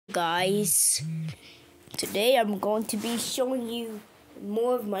Guys, today I'm going to be showing you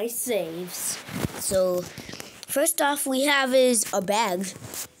more of my saves. So first off we have is a bag.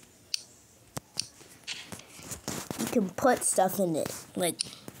 You can put stuff in it, like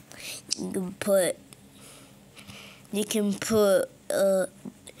you can put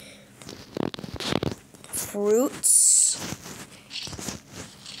fruits.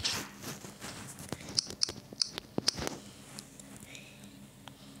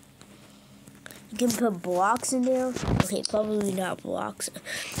 You can put blocks in there. Okay, probably not blocks.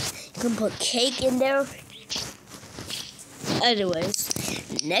 You can put cake in there.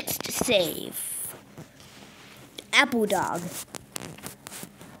 Anyways, next save. Apple dog.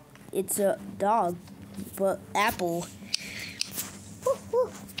 It's a dog, but apple.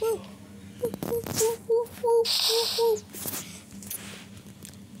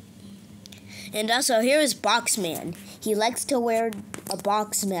 And also, here is Boxman. He likes to wear a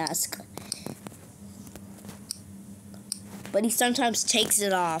box mask, but he sometimes takes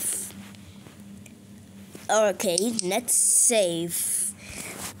it off. Okay, next save.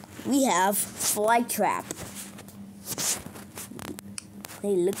 We have Flytrap.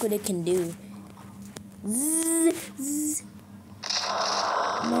 Hey, look what it can do. Zzz, zzz.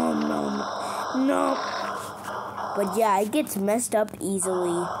 No. But yeah, it gets messed up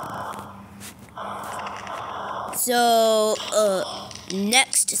easily. So,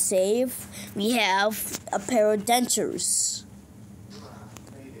 next save, we have a pair of dentures.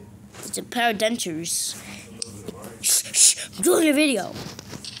 It's a pair of dentures. Shh, I'm doing a video.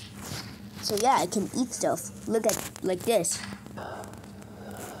 So yeah, I can eat stuff. Look at, like this.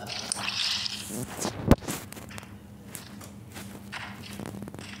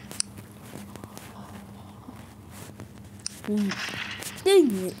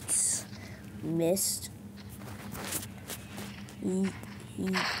 Dang it. Missed.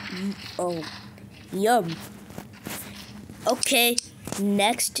 Oh, yum. Okay,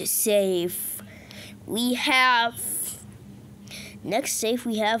 next save we have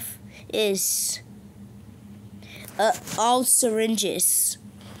is all syringes.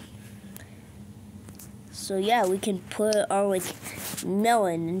 So yeah, we can put our like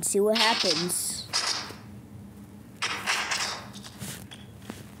melon and see what happens.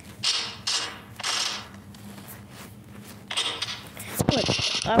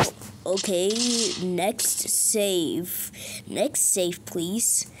 Oh, okay, next save,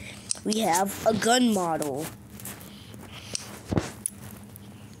 please. We have a gun model.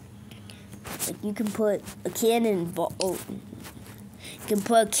 Like you can put a cannonball. Oh, you can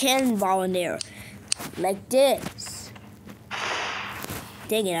put a cannonball in there, like this.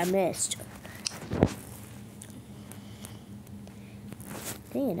 Dang it, I missed.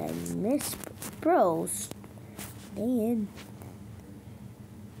 Dang it, I missed, bros. Dang it.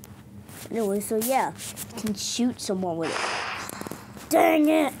 Anyway, so yeah, you can shoot someone with it. Dang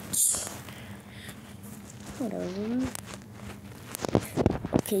it! Whatever.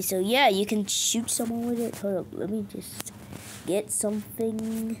 Okay, so yeah, you can shoot someone with it. Hold up, let me just get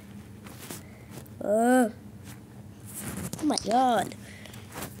something. Oh my god.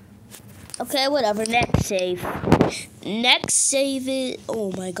 Okay, whatever, next save. Next save is,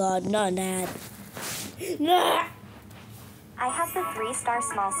 oh my god, not that. Nah! I have the 3-star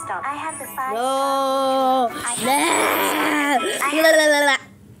small stump. I have the 5-star.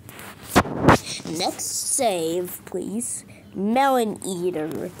 No. Next save, please. Melon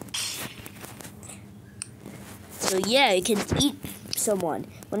eater. So yeah, you can eat someone.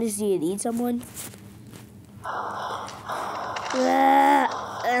 Want to see it eat someone?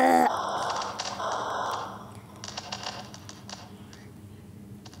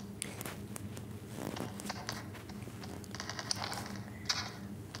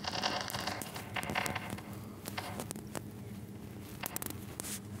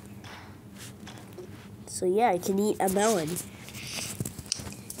 So yeah, I can eat a melon.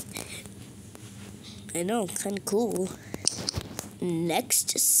 I know, kind of cool.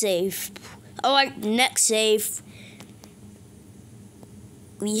 Next save. Alright, next save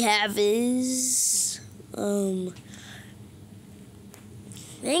we have is dang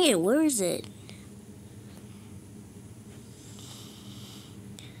it, where is it?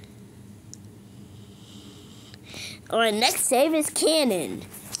 Alright, next save is cannon.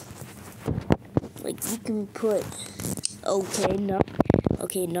 Like you can put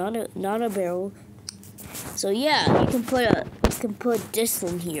not a barrel. So yeah, you can put this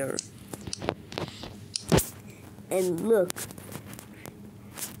one here. And look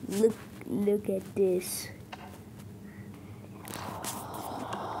at this.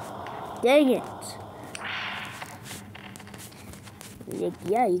 Dang it.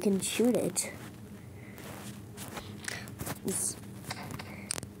 Yeah, you can shoot it. Just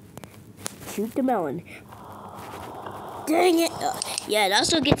shoot the melon. Dang it! Yeah, it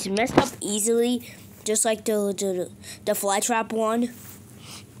also gets messed up easily, just like the fly trap one.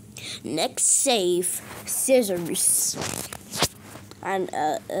 Next save, scissors. And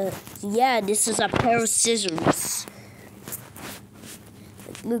yeah, this is a pair of scissors.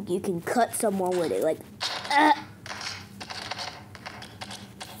 Look, you can cut someone with it. Like,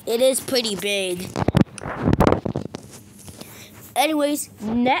 it is pretty big. Anyways,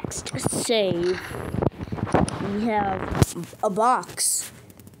 next save, we have a box.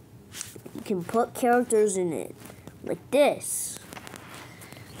 You can put characters in it, like this.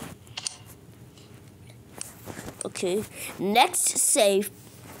 Okay, next save,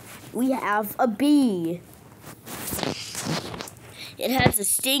 we have a bee. It has a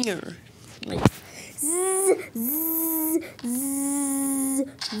stinger. Like, zzz, zzz, zzz,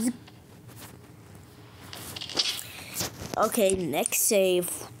 zzz. Okay, next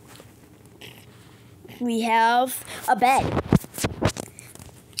save, we have a bed.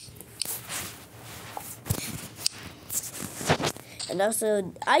 And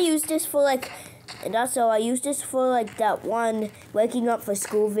also, I use this for like that one waking up for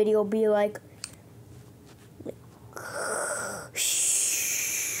school video. Be like,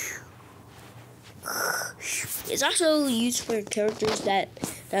 it's also used for characters that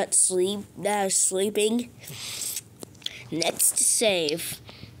are sleeping. Next save,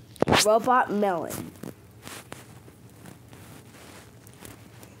 Robot Melon.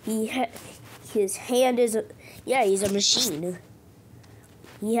 His hand is he's a machine.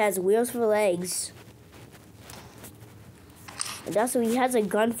 He has wheels for legs. And also he has a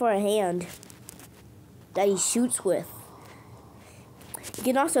gun for a hand that he shoots with. He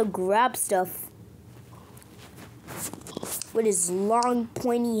can also grab stuff with his long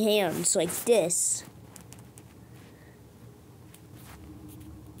pointy hands like this.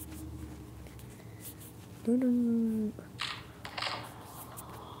 And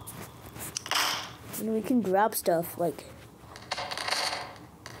we can grab stuff like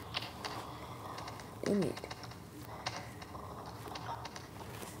in it.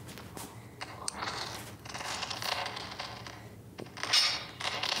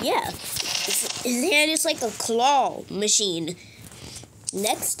 Yeah, his hand is like a claw machine.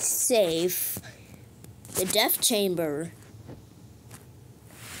 Next save, the death chamber.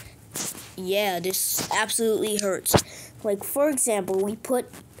 Yeah, this absolutely hurts. Like, for example, we put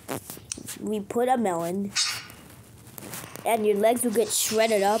a melon, and your legs will get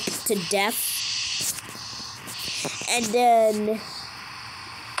shredded up to death, and then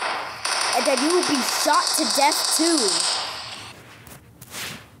you will be shot to death too.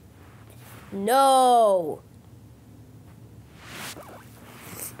 No.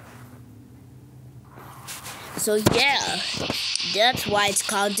 So yeah, that's why it's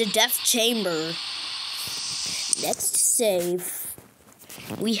called the death chamber. Next save,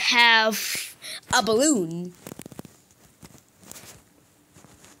 we have a balloon.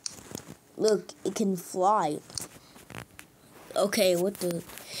 Look, it can fly. Okay, what the...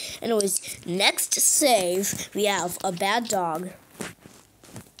 Anyways, next save, we have a bad dog.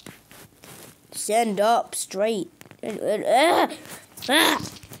 Stand up straight.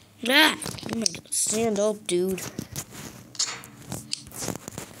 Stand up, dude.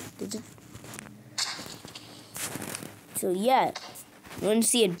 So yeah, you want to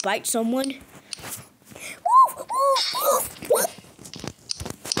see it bite someone?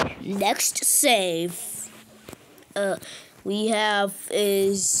 Next save, we have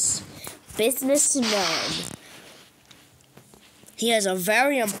is Businessman. He has a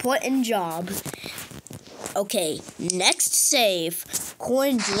very important job. Okay, next save,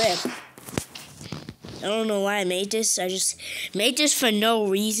 Coin Drip. I don't know why I made this. I just made this for no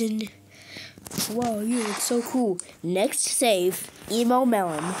reason. Wow, you look so cool. Next save, Emo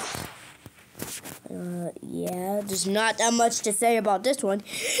Melon. Yeah, there's not that much to say about this one.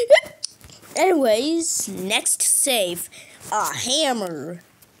 Anyways, next save, a hammer.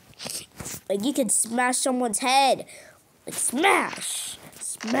 Like, you can smash someone's head. Like, smash,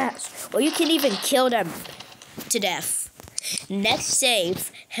 smash. Or you can even kill them to death. Next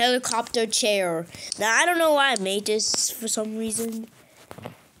save, helicopter chair. Now, I don't know why I made this for some reason.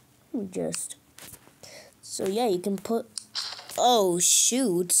 So yeah, you can put, oh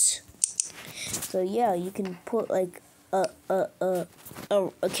shoot. So yeah, you can put like a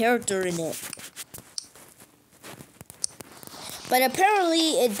character in it. But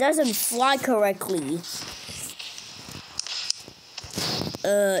apparently it doesn't fly correctly.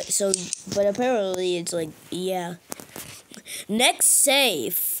 But apparently it's like, yeah. Next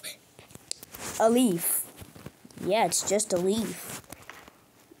save. A leaf. Yeah, it's just a leaf.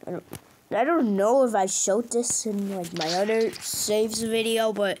 I don't know if I showed this in like my other saves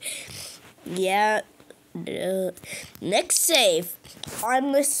video, but yeah. Next save.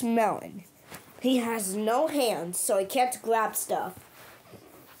 Armless melon. He has no hands, so he can't grab stuff.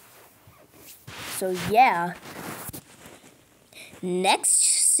 So yeah.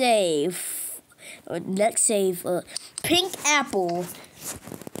 Next save. Pink apple.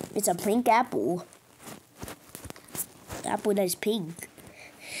 It's a pink apple. Apple that is pink.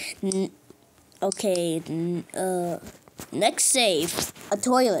 Next save. A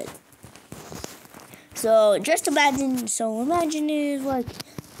toilet. So just imagine. Imagine if like.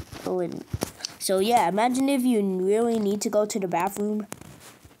 So yeah, imagine if you really need to go to the bathroom.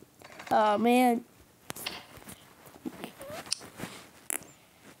 Oh man.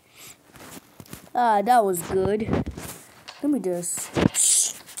 That was good. Let me just.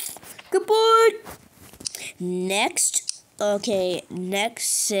 Goodbye. Next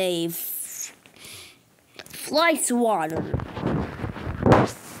save. Fly swatter.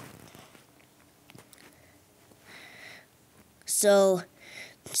 So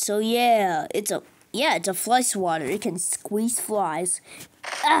yeah, it's a fly swatter. It can squeeze flies.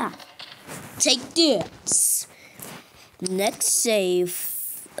 Take this. Next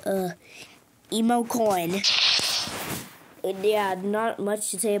save, emo coin. Yeah, not much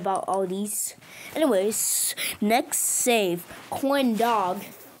to say about all these. Anyways, next save, coin dog.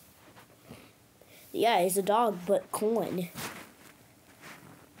 Yeah, it's a dog, but coin.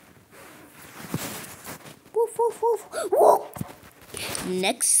 Woof, woof, woof, woof.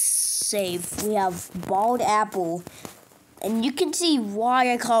 Next save, we have bald apple. And you can see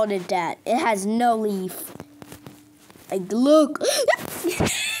why I called it that. It has no leaf. Like, look.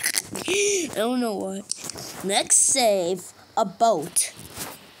 I don't know what. Next save, a boat.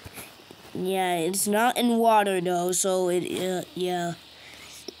 Yeah, it's not in water though, so yeah.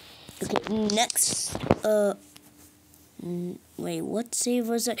 Okay, next, wait, what save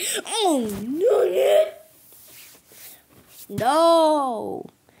was that? Oh, no!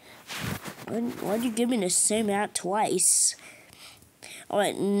 Why'd you give me the same app twice?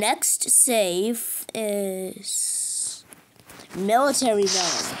 Alright, next save is military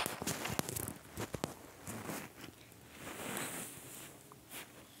melon.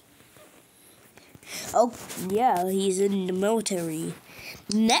 Oh, yeah, he's in the military.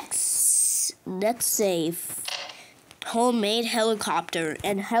 Next save, homemade helicopter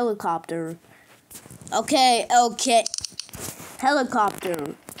and helicopter. Okay,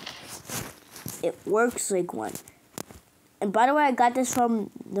 helicopter. It works like one. And by the way, I got this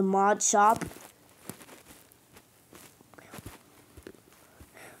from the mod shop.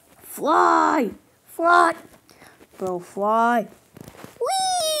 Fly! Fly! Bro, fly.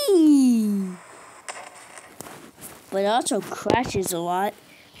 Whee! But it also crashes a lot.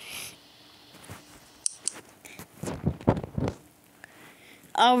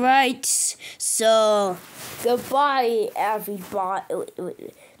 Alright, so goodbye everybody.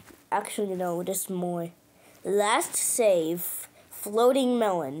 Actually, no, just more. Last save, floating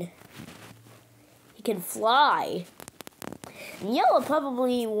melon. He can fly. And you're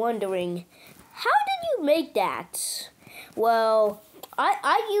probably wondering, how did you make that? Well,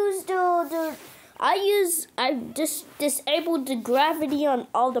 I just disabled the gravity on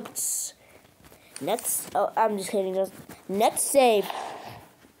all the. I'm just kidding. Next save,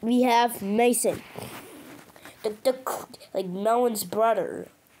 we have Mason, like Melon's brother.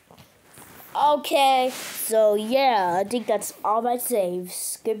 Okay, so yeah, I think that's all my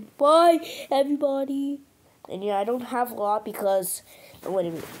saves. Goodbye, everybody. And yeah, I don't have a lot because, wait a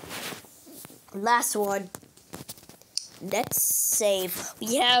minute. Last one. Next save,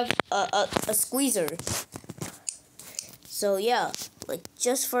 we have a squeezer. So yeah, like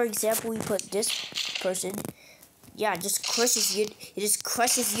just for example, we put this person. Yeah, it just crushes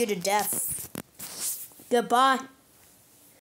you to death. Goodbye.